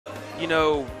you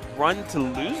know, run to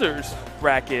losers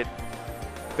bracket.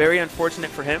 Very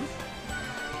unfortunate for him.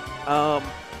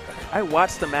 I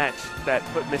watched the match that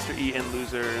put Mr. E in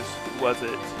losers. Who was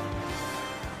it?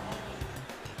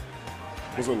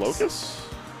 Was it Locust?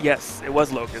 Yes, it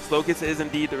was Locust. Locust is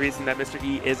indeed the reason that Mr.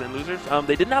 E is in losers.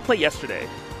 They did not play yesterday.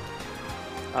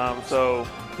 So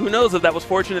who knows if that was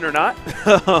fortunate or not.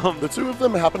 The two of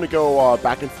them happened to go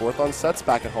back and forth on sets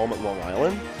back at home at Long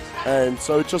Island. And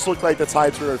so it just looked like the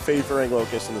tides were favoring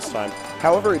Locust in this time.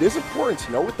 However, it is important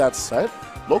to know with that set,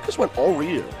 Locust went all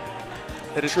Ryu.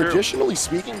 That is Traditionally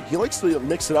speaking, he likes to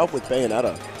mix it up with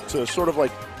Bayonetta to sort of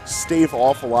like stave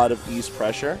off a lot of E's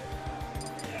pressure.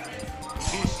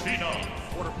 Lucina.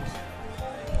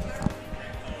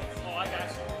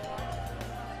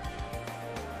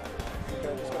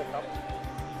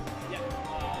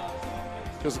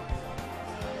 Because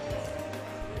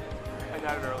I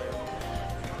got it earlier.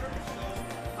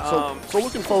 So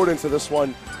looking forward into this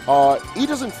one, he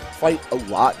doesn't fight a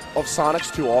lot of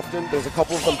Sonics too often. There's a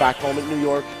couple of them back home in New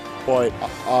York, but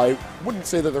I wouldn't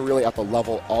say that they're really at the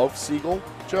level of Seagull,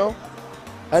 Joe.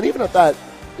 And even at that,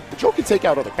 Joe can take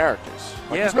out other characters.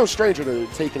 Like, yeah. He's no stranger to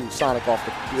taking Sonic off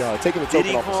the, taking the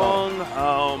token off the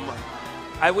Sonic.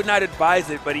 I would not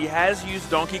advise it, but he has used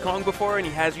Donkey Kong before, and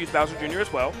he has used Bowser Jr.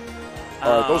 as well.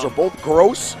 Those are both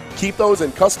gross. Keep those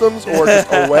in customs or just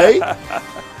away.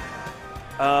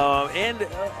 And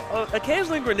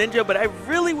occasionally Greninja, but I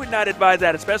really would not advise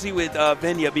that, especially with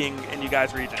Venya being in you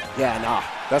guys' region. Yeah, nah.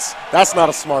 That's not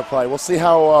a smart play. We'll see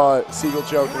how Seagull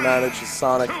Joe can manage his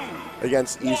Sonic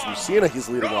against East Lucina. He's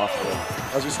leading off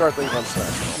with as we start things on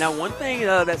set. Now, one thing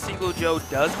that Seagull Joe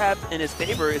does have in his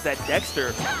favor is that Dexter,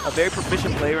 a very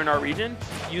proficient player in our region,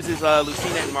 uses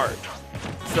Lucina and Mark.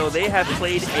 So they have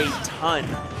played a ton.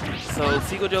 So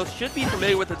Seagull Joe should be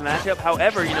familiar with this matchup.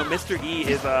 However, you know, Mr. E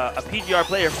is a PGR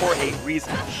player for a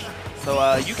reason.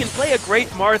 So you can play a great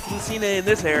Marth Lucina in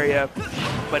this area,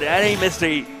 but that ain't Mr.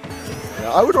 E.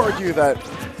 Yeah, I would argue that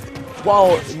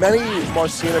while many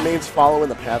Marcina mains follow in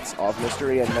the paths of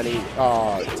Mystery and many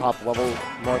top-level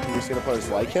Marth and Lucina players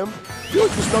like him, I feel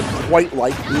like he's not quite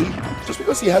like E, just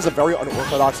because he has a very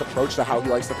unorthodox approach to how he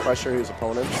likes to pressure his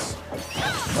opponents.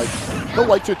 Like, he'll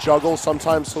like to juggle.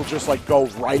 Sometimes he'll just, like, go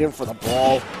right in for the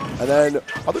ball. And then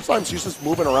other times he's just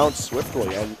moving around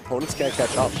swiftly, and opponents can't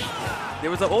catch up.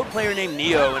 There was an old player named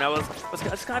Neo, and I was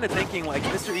just kind of thinking, like,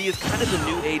 Mr. E is kind of the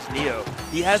new age Neo.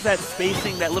 He has that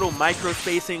spacing, that little micro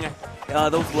spacing,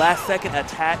 those last-second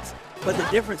attacks. But the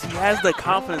difference, he has the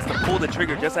confidence to pull the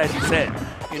trigger, just as you said.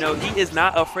 You know, he is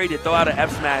not afraid to throw out an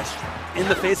F smash in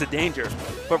the face of danger.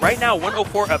 But right now,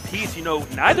 104 apiece, you know,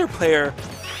 neither player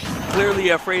clearly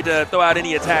afraid to throw out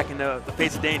any attack in the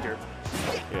face of danger.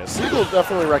 Yeah, Seagull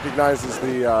definitely recognizes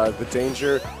the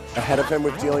danger ahead of him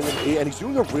with dealing with E, and he's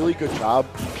doing a really good job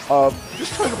of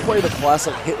just trying to play the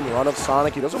classic hit and run of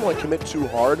Sonic. He doesn't want to commit too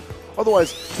hard.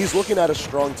 Otherwise, he's looking at a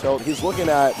strong tilt. He's looking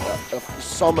at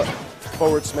some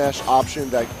forward smash option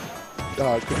that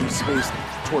could be spaced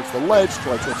towards the ledge,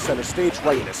 towards center stage,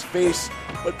 right in his face.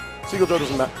 But Seagull Joe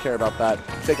doesn't care about that.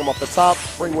 Take him off the top,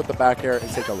 bring him with the back air, and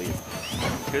take a lead.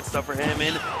 Good stuff for him,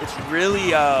 and it's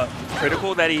really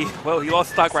critical that he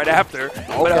lost stock right after. Okay.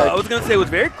 But I was going to say it was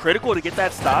very critical to get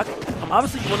that stock.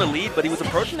 Obviously, you want to lead, but he was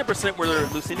approaching the percent where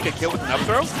Lucina could kill with an up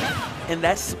throw, and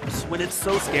that's when it's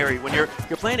so scary. When you're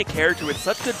playing a character with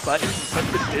such good buttons and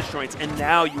such good disjoints, and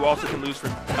now you also can lose for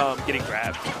getting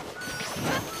grabbed.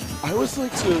 I always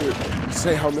like to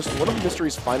say how one of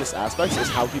Mystery's finest aspects is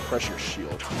how he pressures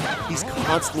shield. He's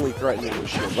constantly threatening the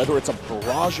shield, whether it's a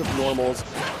barrage of normals,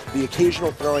 the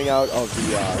occasional throwing out of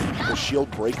the shield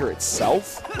breaker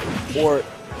itself, or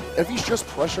if he's just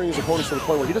pressuring his opponents to the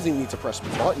point where he doesn't even need to press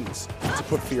buttons to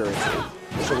put fear into him.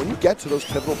 So when you get to those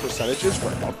pivotal percentages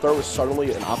where up throw is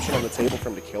suddenly an option on the table for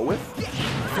him to kill with,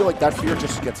 I feel like that fear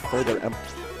just gets further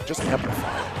just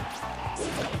amplified.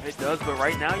 It does, but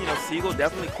right now, you know, Seagull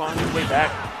definitely clawing his way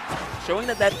back, showing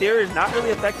that that fear is not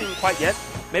really affecting him quite yet.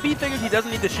 Maybe he figures he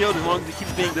doesn't need the shield as long as he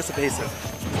keeps being this evasive.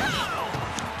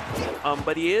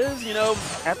 But he is, you know,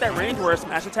 at that range where a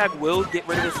smash attack will get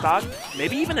rid of his stock.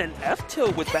 Maybe even an F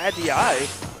tilt with bad DI.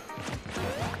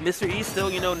 Mr. E still,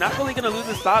 you know, not really going to lose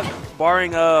his stock,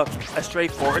 barring a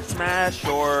straight forward smash,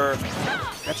 or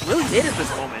that's really it at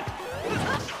this moment.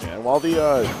 Yeah,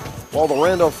 while the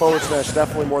random forward smash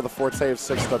definitely more the forte of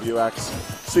 6WX,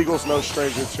 Seagull's no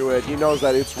stranger to it. He knows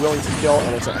that it's willing to kill,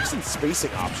 and it's an excellent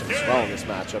spacing option as well in this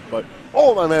matchup. But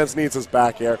all my man needs is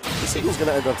back air. Seagull's going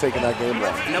to end up taking that game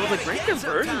off. And that was a great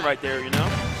conversion right there, you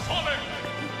know?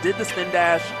 Did the spin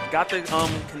dash, got the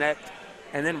connect,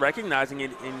 and then recognizing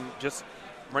it and just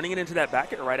running it into that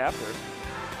back air right after.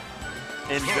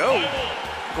 And Joe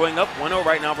going up 1-0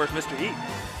 right now versus Mr. E.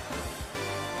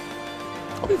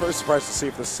 I'll be very surprised to see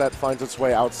if the set finds its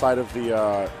way outside of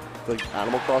the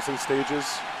Animal Crossing stages.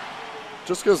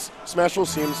 Just because Smash Bros.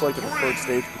 Seems like the preferred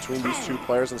stage between these two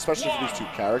players, and especially for these two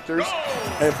characters.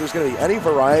 And if there's going to be any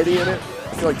variety in it,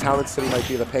 I feel like Talent City might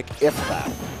be the pick, if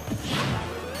that.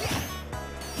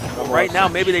 Well, right now,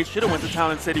 maybe they should have went to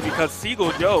Talent City because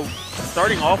Seagull Joe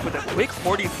starting off with a quick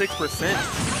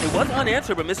 46%. It was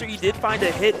unanswered, but Mr. E did find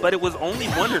a hit, but it was only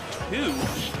 1 or 2.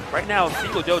 Right now,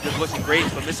 Seagull Joe just looking great,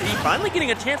 but Mr. E finally getting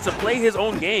a chance to play his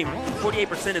own game.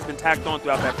 48% has been tacked on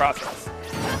throughout that process.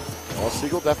 Well,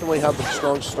 Seagull definitely had the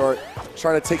strong start,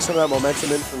 trying to take some of that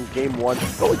momentum in from game 1.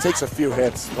 It only takes a few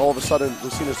hits. All of a sudden,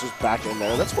 Lucina's just back in there.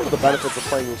 And that's one of the benefits of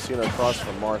playing Lucina across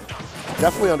from Marth.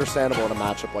 Definitely understandable in a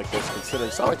matchup like this,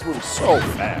 considering Sonic's moving so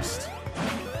fast.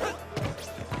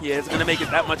 Yeah, it's going to make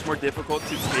it that much more difficult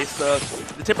to space the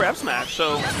tipper F smash.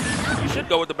 So you should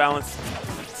go with the balanced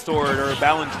sword or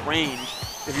balanced range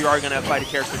if you are going to fight a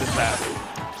character this fast.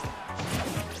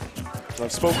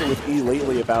 I've spoken with E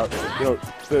lately about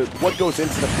what goes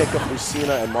into the pick of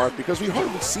Lucina and Marth, because we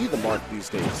hardly see the Marth these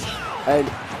days. And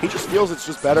he just feels it's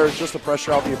just better just to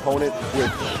pressure out the opponent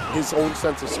with his own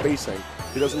sense of spacing.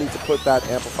 He doesn't need to put that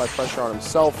amplified pressure on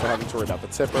himself for having to worry about the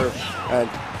tipper. And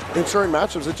in certain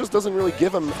matchups, it just doesn't really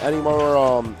give him any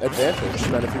more advantage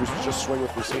than if he was to just swing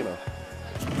with Lucina.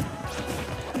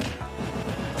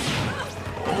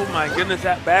 Oh my goodness,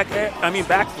 that back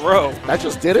throw. That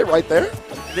just did it right there?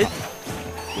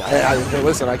 Yeah,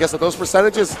 listen, I guess at those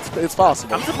percentages, it's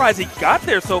possible. I'm surprised he got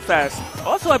there so fast.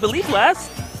 Also, I believe last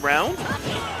round,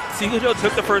 Seagull Joe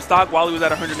took the first stock while he was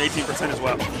at 118% as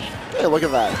well. Hey, look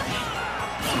at that.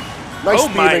 Nice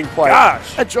theming play.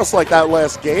 Gosh. And just like that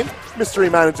last game, Mystery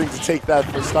managing to take that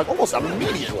first stock almost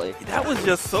immediately. That was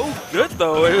just so good,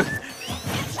 though. It was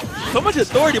so much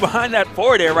authority behind that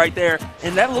forward air right there.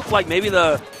 And that looked like maybe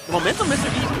the momentum Mr.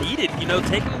 E needed,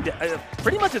 taking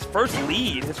pretty much his first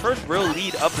lead, his first real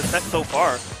lead of the set so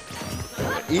far.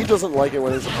 E doesn't like it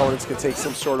when his opponents can take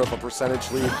some sort of a percentage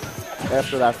lead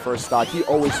after that first stock. He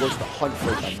always looks to hunt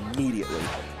for it immediately.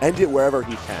 End it wherever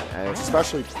he can, and it's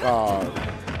especially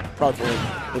prevalent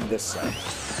in this set.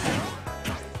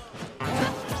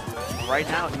 Right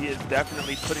now, he is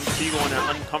definitely putting Seagull in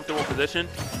an uncomfortable position.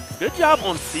 Good job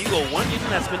on Seagull. 1, using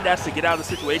that spin dash to get out of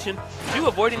the situation. 2,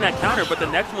 avoiding that counter, but the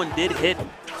next one did hit.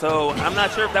 So I'm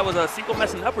not sure if that was a Seagull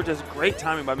messing up or just great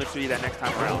timing by Mr. E that next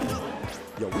time around.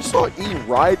 Yo, we saw E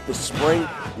ride the spring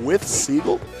with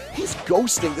Seagull. He's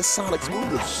ghosting this Sonic's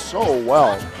movement so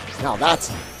well. Now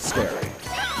that's scary.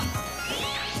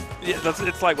 Yeah,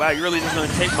 it's like, wow, you're really just going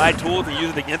to take my tools and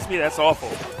use it against me? That's awful.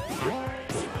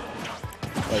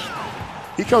 Like,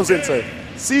 he comes into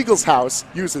Seagull's house,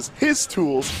 uses his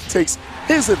tools, takes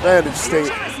his advantage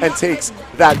state, and takes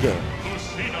that game.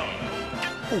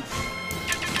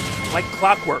 Oof. Like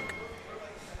clockwork.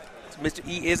 So Mr.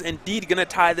 E is indeed going to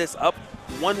tie this up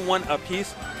 1-1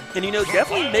 apiece. And,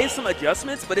 definitely made some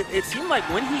adjustments, but it seemed like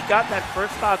when he got that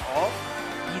first stock off,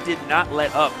 he did not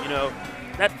let up.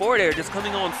 That forward air just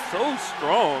coming on so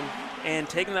strong and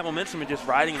taking that momentum and just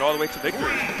riding it all the way to victory.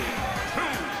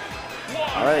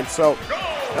 All right, so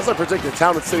as I predicted,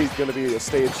 Talent City is going to be a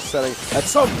stage setting at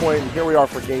some point, and here we are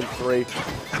for Game 3.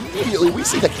 Immediately, we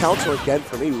see the counter again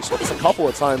from E. We saw this a couple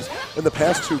of times in the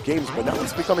past 2 games, but now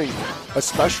it's becoming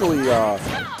especially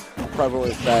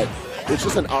prevalent that it's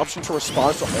just an option to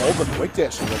respond to all the quick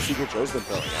dashing that Seagull Joe's been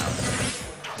throwing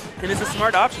out. And it's a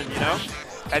smart option,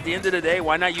 At the end of the day,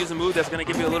 why not use a move that's going to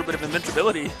give you a little bit of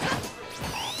invincibility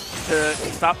to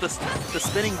stop the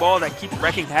spinning ball that keeps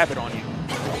wreaking havoc on you?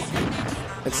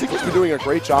 And Seagull's been doing a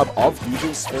great job of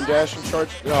using spin dash and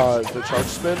the charge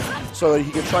spin so that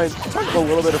he can try and take a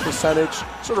little bit of percentage,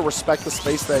 sort of respect the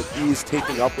space that he's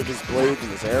taking up with his blades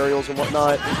and his aerials and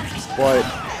whatnot. But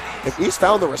if he's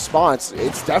found the response,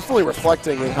 it's definitely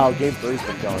reflecting in how Game 3's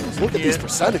been going. Just look at these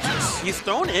percentages. He's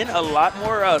thrown in a lot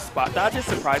more spot dodges,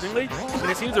 surprisingly, and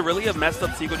it seems to really have messed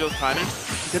up Seagull Joe's timing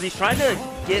because he's trying to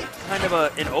get kind of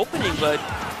an opening, but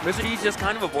Mr. E's just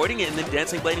kind of avoiding it and then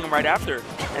dancing blading him right after.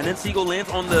 And then Seagull lands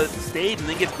on the stage and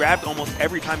then gets grabbed almost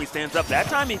every time he stands up. That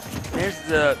time he managed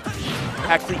to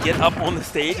actually get up on the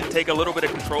stage and take a little bit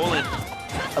of control and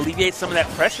alleviate some of that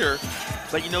pressure.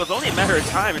 But it's only a matter of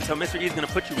time until Mr. E is going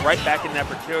to put you right back in that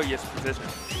precarious position.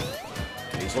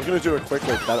 He's looking to do it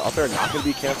quickly. That up there not going to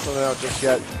be canceling it out just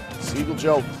yet. Seagull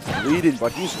Joe leading,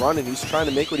 but he's running. He's trying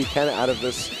to make what he can out of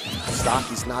this stock.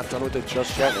 He's not done with it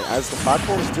just yet. And as the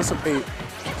platforms dissipate,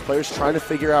 players trying to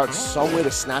figure out some way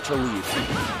to snatch a lead.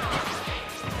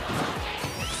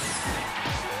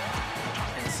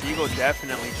 And Seagull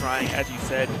definitely trying, as you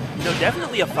said. You know,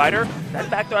 definitely a fighter. That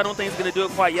back throw I don't think is going to do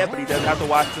it quite yet, but he does have to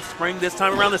watch the spring this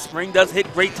time around. The spring does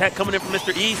hit. Great tech coming in from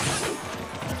Mr. E.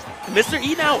 Mr.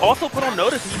 E now also put on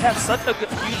notice he has such a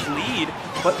huge lead,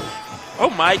 but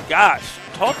oh my gosh,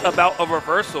 talk about a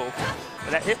reversal.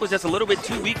 That hit was just a little bit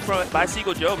too weak by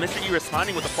Seagull Joe. Mr. E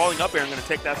responding with a falling up air and going to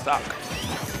take that stock.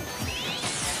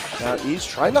 Now E's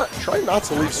try not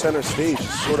to leave center stage,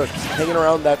 just sort of hanging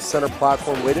around that center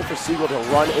platform, waiting for Seagull to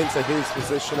run into his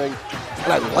positioning.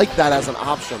 And I like that as an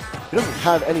option. He doesn't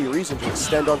have any reason to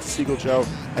extend onto Seagull Joe.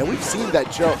 And we've seen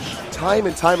that Joe, time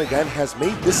and time again, has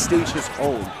made this stage his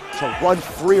own to run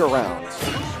free around.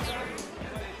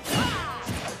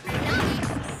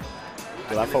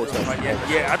 Yeah, I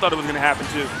thought it was going to happen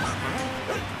too.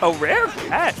 A rare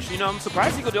catch. You know, I'm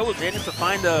surprised Seagull Joe was able to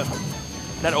find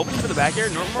that opening for the back air.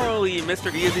 Normally,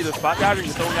 Mr. E is either spot dodging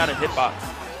or throwing out a hitbox.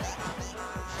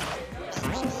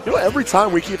 You know, every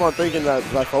time we keep on thinking that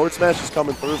forward smash is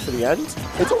coming through for the end,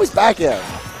 it's always back air.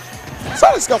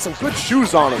 Sonic's got some good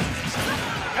shoes on him.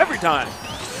 Every time.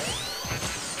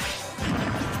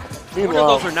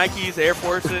 Meanwhile, those are Nikes, Air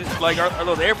Forces. Like, are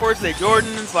those Air Forces? They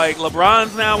Jordans? Like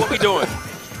LeBrons now? What we doing?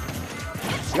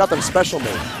 You got them special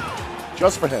made,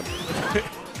 just for him.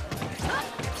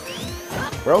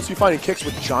 Where else are you finding kicks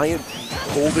with giant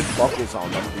golden buckles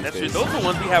on them these days? Those are the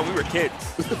ones we had when we were kids.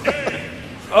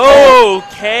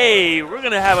 Okay, we're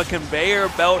going to have a conveyor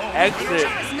belt exit.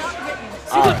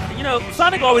 You know,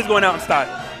 Sonic always going out in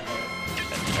style.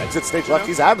 Exit stage left,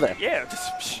 he's out of there. Yeah.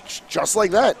 Just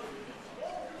like that.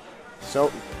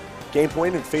 So, game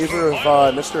point in favor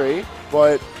of Mr. E,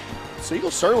 but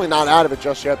Seagull's certainly not out of it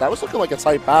just yet. That was looking like a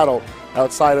tight battle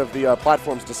outside of the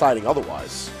platforms deciding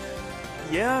otherwise.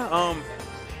 Yeah,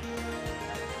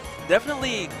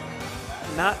 definitely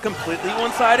not completely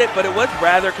one-sided, but it was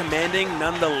rather commanding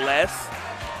nonetheless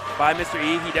by Mr.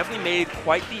 E. He definitely made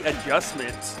quite the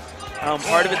adjustments.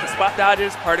 Part of it the spot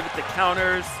dodges, part of it the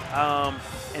counters,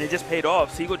 and it just paid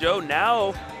off. Seagull Joe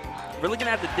now really going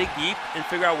to have to dig deep and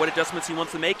figure out what adjustments he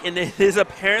wants to make, and it is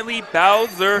apparently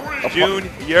Bowser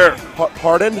Jr.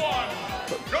 Pardon?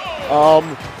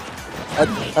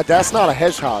 That's not a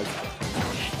hedgehog.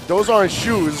 Those aren't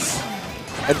shoes,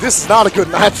 and this is not a good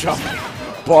matchup.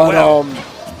 But,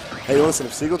 hey, listen,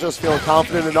 if Seagull just feeling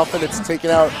confident enough and it's taken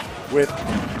out with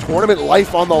tournament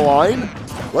life on the line,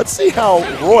 let's see how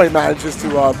Roy manages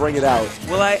to bring it out.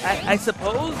 Well, I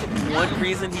suppose one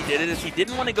reason he did it is he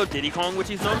didn't want to go Diddy Kong, which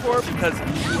he's known for, because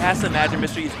he has to imagine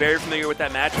Mr. E's very familiar with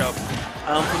that matchup.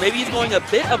 So maybe he's going a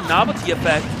bit of novelty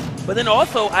effect, but then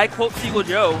also, I quote Seagull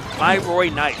Joe, my Roy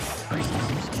nice.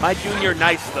 My junior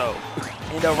nice, though.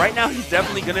 And right now, he's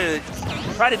definitely going to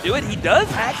try to do it. He does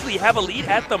actually have a lead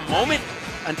at the moment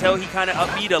until he kind of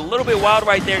upbeat a little bit wild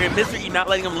right there, and Mr. E not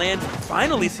letting him land.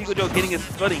 Finally, Seagull Joe getting his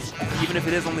footing, even if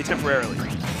it is only temporarily.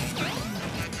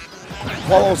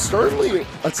 While I'll certainly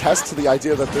attest to the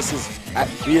idea that this is,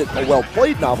 be it a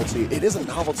well-played novelty, it is a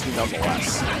novelty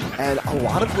nonetheless. And a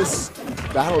lot of this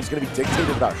battle is going to be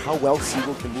dictated about how well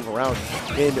Seagull can move around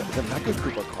in the Mecha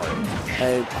Koopa card.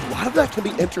 And a lot of that can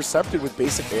be intercepted with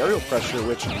basic aerial pressure,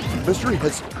 which Mr. E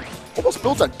has almost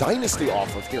built a dynasty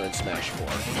off of here in Smash 4.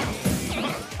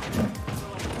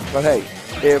 But hey,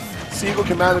 if Seagull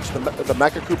can manage the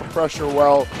Mecha Koopa pressure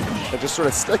well and just sort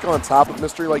of stick on top of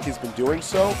Mr. E like he's been doing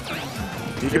so,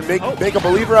 he can make a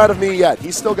believer out of me yet.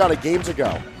 He's still got a game to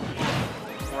go.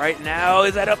 Right now,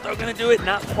 is that up throw going to do it?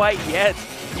 Not quite yet.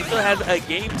 He still has a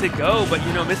game to go, but,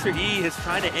 you know, Mr. E is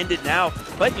trying to end it now.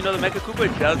 But, you know, the Mecha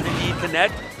Koopa does indeed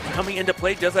connect, coming into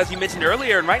play just as you mentioned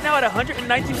earlier. And right now at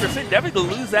 119%, definitely to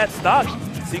lose that stock.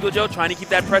 Seagull Joe trying to keep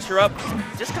that pressure up.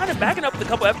 Just kind of backing up with a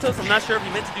couple F-tilts. I'm not sure if he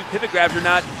meant to do pivot grabs or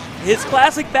not. His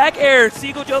classic back air.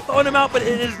 Seagull Joe throwing him out, but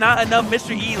it is not enough.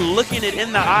 Mr. E looking it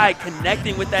in the eye,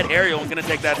 connecting with that aerial and going to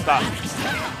take that stock.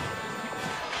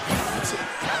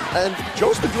 And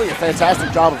Joe's been doing a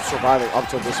fantastic job of surviving up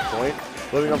to this point,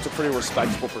 living up to pretty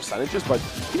respectable percentages, but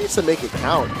he needs to make it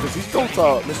count because he's built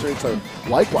Mr. E to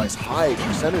likewise high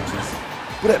percentages.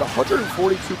 But at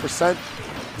 142%,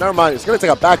 never mind, it's going to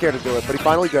take a back air to do it, but he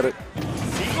finally did it.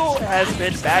 Seagull has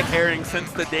been back airing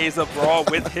since the days of Brawl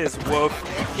with his whoop.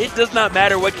 It does not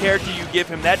matter what character you give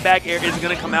him, that back air is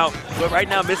going to come out. But right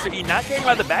now, Mr. E not caring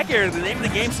about the back air. The name of the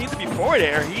game seems to be forward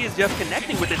air. He is just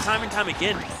connecting with it time and time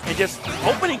again and just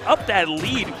opening up that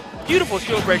lead. Beautiful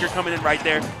shield breaker coming in right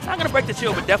there. Not going to break the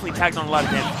shield, but definitely tagged on a lot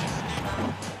of damage.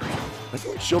 I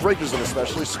think Shield Breaker is an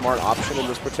especially smart option in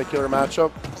this particular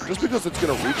matchup, just because it's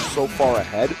going to reach so far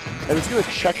ahead, and it's going to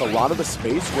check a lot of the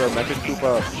space where Mecha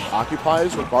Koopa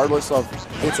occupies, regardless of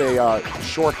if it's a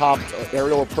short-hopped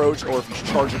aerial approach or if he's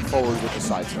charging forward with the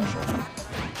side special.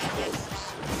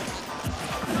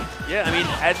 Yeah, I mean,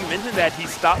 as you mentioned that, he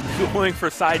stopped going for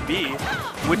side B,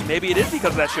 which maybe it is because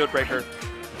of that shield breaker.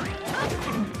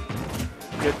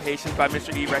 Good patience by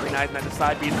Mr. E, recognizing that the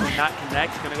side B does not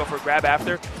connect. He's going to go for a grab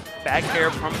after. Back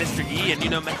air from Mr. E, and, you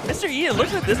know, Mr. E, it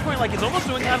looks at this point like he's almost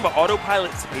doing kind of an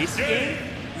autopilot space game.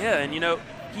 Yeah, and, you know,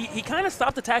 he kind of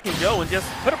stopped attacking Joe and just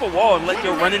put up a wall and let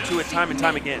Joe run into it time and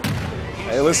time again.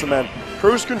 Hey, listen, man.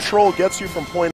 Cruise control gets you from point